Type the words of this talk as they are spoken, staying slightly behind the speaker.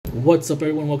What's up,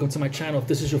 everyone? Welcome to my channel. If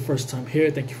this is your first time here,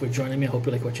 thank you for joining me. I hope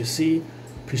you like what you see.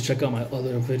 Please check out my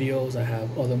other videos. I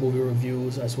have other movie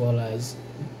reviews as well as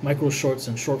micro shorts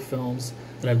and short films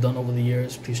that I've done over the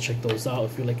years. Please check those out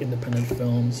if you like independent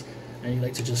films and you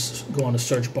like to just go on the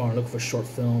search bar and look for short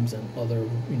films and other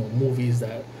movies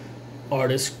that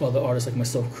other artists like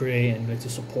myself create and you like to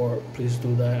support. Please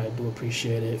do that. I do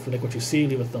appreciate it. If you like what you see,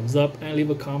 leave a thumbs up and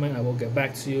leave a comment. I will get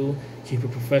back to you. Keep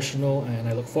it professional and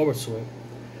I look forward to it.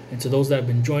 And to those that have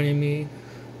been joining me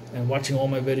and watching all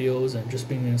my videos and just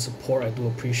being in support, I do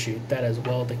appreciate that as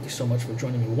well. Thank you so much for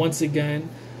joining me once again.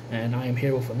 And I am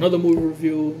here with another movie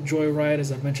review, Joyride,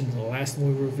 as I mentioned in the last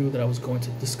movie review that I was going to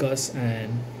discuss.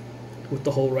 And with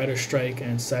the whole writer's strike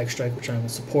and SAG strike, which I'm in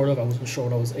support of, I wasn't sure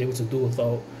what I was able to do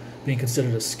without being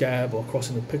considered a scab or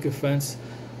crossing the picket fence.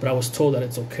 But I was told that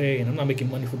it's okay, and I'm not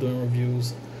making money for doing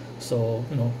reviews. So,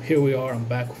 here we are. I'm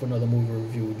back with another movie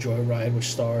review, Joyride,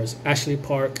 which stars Ashley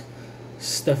Park,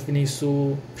 Stephanie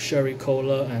Sue, Sherry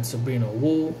Cola, and Sabrina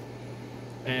Wu.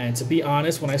 And to be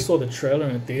honest, when I saw the trailer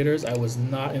in theaters, I was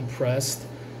not impressed.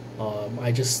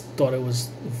 I just thought it was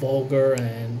vulgar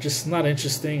and just not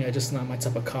interesting. Just not my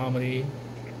type of comedy.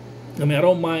 I mean, I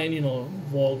don't mind,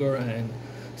 vulgar and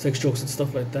sex jokes and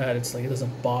stuff like that. It's like it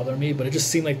doesn't bother me, but it just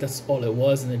seemed like that's all it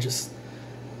was, and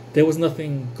there was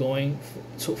nothing going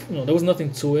to, there was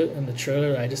nothing to it in the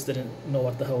trailer. I just didn't know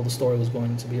what the hell the story was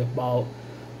going to be about,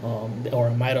 or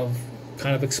I might have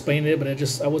kind of explained it, but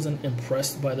I wasn't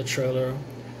impressed by the trailer.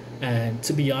 And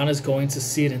to be honest, going to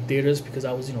see it in theaters because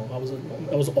I was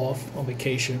off on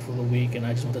vacation for the week, and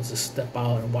I just wanted to step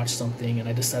out and watch something, and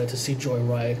I decided to see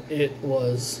Joyride. It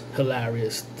was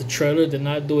hilarious. The trailer did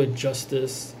not do it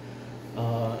justice.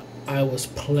 I was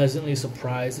pleasantly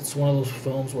surprised. It's one of those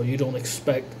films where you don't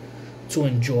expect to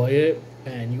enjoy it,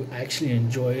 and you actually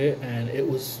enjoy it, and it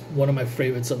was one of my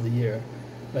favorites of the year.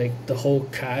 Like, the whole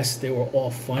cast, they were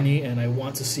all funny, and I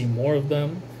want to see more of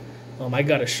them. I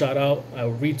got a shout out. I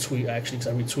retweet, actually,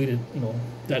 because I retweeted,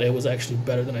 that it was actually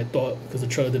better than I thought because the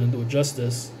trailer didn't do it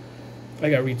justice. I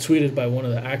got retweeted by one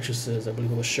of the actresses, I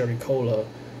believe it was Sherry Cola,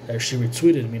 that she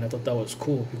retweeted me, and I thought that was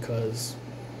cool because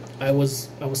I was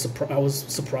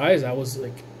surprised. I was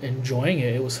like enjoying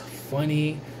it. It was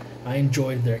funny. I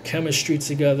enjoyed their chemistry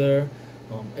together.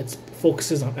 It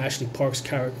focuses on Ashley Park's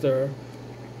character,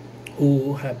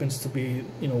 who happens to be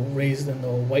raised in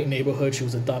a white neighborhood. She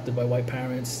was adopted by white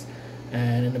parents,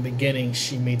 and in the beginning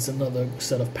she meets another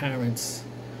set of parents.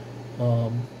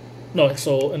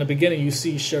 So in the beginning you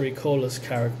see Sherry Cola's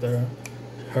character,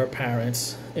 her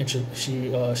parents. She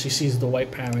sees the white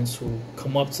parents who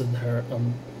come up to her,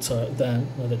 to them,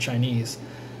 the Chinese,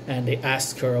 and they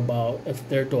ask her about if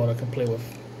their daughter can play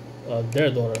with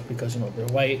their daughter because they're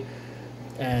white,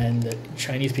 and the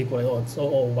Chinese people are like, oh, it's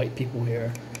all white people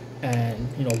here, and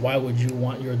why would you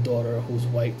want your daughter who's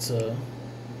white to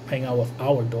hang out with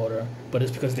our daughter? But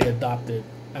it's because they adopted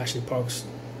Ashley Park's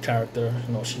character.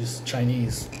 She's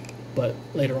Chinese, but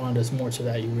later on there's more to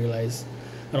that. You realize.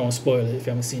 I don't want to spoil it if you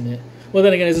haven't seen it. Well,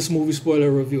 then again, it's this movie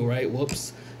spoiler review, right?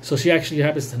 Whoops. So she actually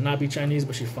happens to not be Chinese,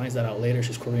 but she finds that out later.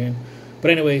 She's Korean.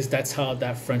 But anyways, that's how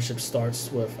that friendship starts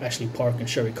with Ashley Park and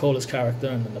Sherry Cola's character,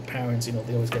 and then the parents,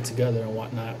 they always get together and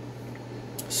whatnot.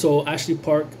 So Ashley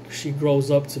Park, she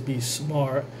grows up to be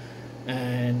smart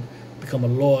and become a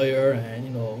lawyer,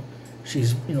 and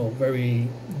she's very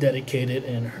dedicated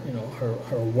in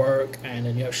her work. And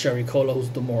then you have Sherry Cola, who's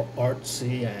the more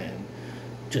artsy and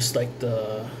just like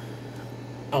the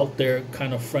out there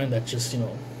kind of friend that just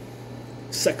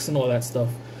sex and all that stuff.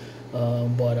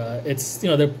 But it's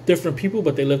they're different people,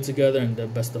 but they live together and they're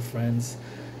best of friends.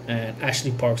 And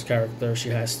Ashley Park's character, she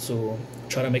has to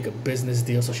try to make a business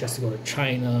deal, so she has to go to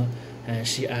China, and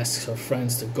she asks her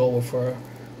friends to go with her,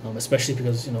 especially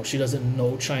because she doesn't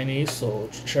know Chinese. So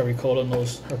Sherry Cola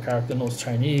her character knows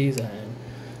Chinese, and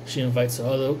she invites her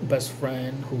other best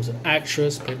friend, who's an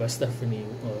actress played by Stephanie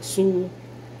Sue.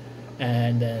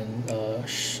 And then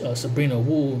Sabrina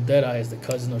Wu, Deadeye, is the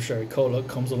cousin of Sherry Cola,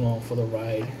 comes along for the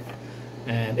ride.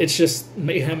 And it's just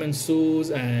mayhem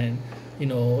ensues, and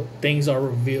things are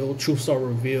revealed, truths are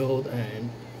revealed,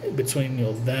 and between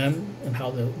them and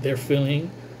how they're feeling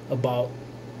about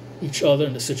each other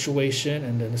and the situation.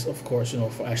 And then of course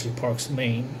for Ashley Park's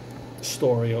main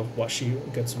story of what she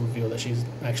gets revealed, that she's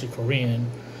actually Korean,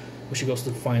 where she goes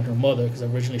to find her mother because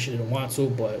originally she didn't want to,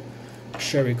 but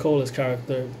Sherry Cola's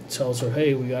character tells her,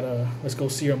 hey, let's go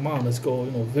see your mom, let's go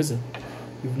visit.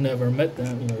 You've never met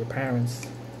them, your parents.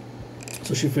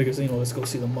 So she figures, let's go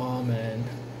see the mom. And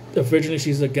originally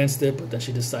she's against it, but then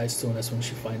she decides to, and that's when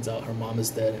she finds out her mom is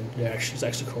dead, and she's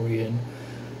actually Korean.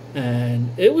 And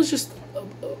it was just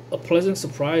a pleasant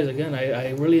surprise. Again,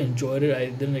 I really enjoyed it. I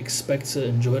didn't expect to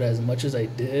enjoy it as much as I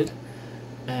did,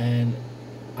 and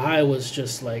I was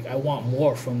just like, I want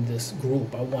more from this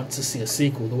group. I want to see a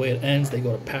sequel. The way it ends, they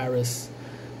go to Paris,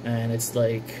 and it's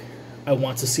like, I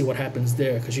want to see what happens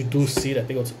there, because you do see that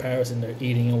they go to Paris and they're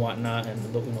eating and whatnot, and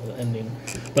the ending.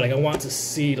 But like, I want to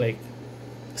see like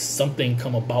something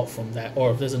come about from that,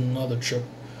 or if there's another trip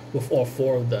with all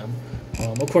four of them.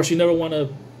 Of course, you never want to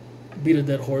beat a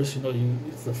dead horse.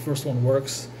 If the first one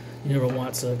works, you never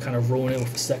want to kind of ruin it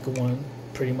with the second one.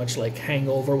 Pretty much like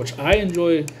Hangover, which I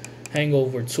enjoy.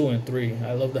 Hangover 2 and 3.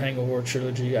 I love the Hangover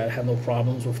trilogy. I have no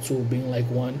problems with 2 being like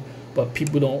 1, but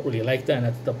people don't really like that, and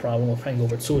that's the problem with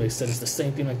Hangover 2. They said it's the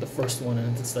same thing like the first one,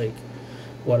 and it's like,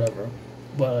 whatever.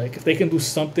 But like, if they can do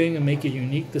something and make it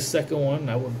unique, the second one,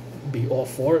 I would be all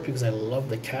for it, because I love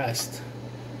the cast.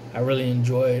 I really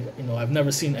enjoyed, I've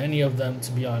never seen any of them,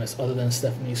 to be honest, other than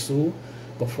Stephanie Sue.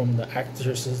 But from the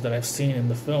actresses that I've seen in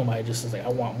the film, I just was like, I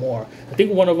want more. I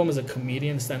think one of them is a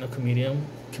comedian, stand-up comedian.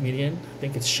 I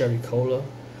think it's Sherry Cola.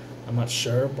 I'm not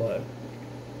sure, but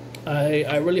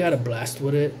I really had a blast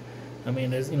with it. I mean,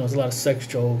 there's a lot of sex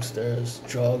jokes, there's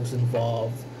drugs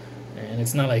involved, and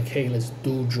it's not like, hey, let's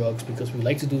do drugs because we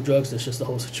like to do drugs. There's just the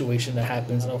whole situation that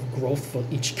happens of growth for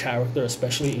each character,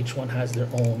 especially each one has their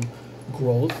own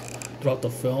growth throughout the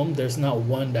film. There's not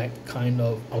one that kind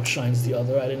of outshines the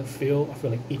other. I feel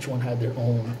like each one had their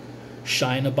own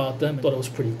shine about them. I thought it was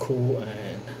pretty cool,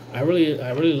 and I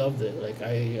really loved it. Like,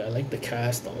 I like the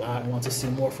cast a lot. I want to see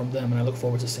more from them, and I look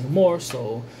forward to seeing more.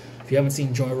 So if you haven't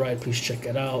seen Joyride, please check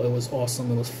it out. It was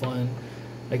awesome. It was fun.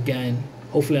 Again,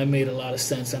 hopefully I made a lot of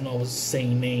sense. I know I was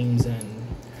saying names and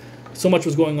so much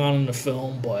was going on in the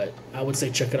film, but I would say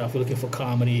check it out if you're looking for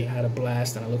comedy. I had a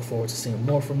blast, and I look forward to seeing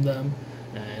more from them.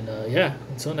 And yeah,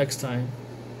 until next time,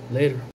 later.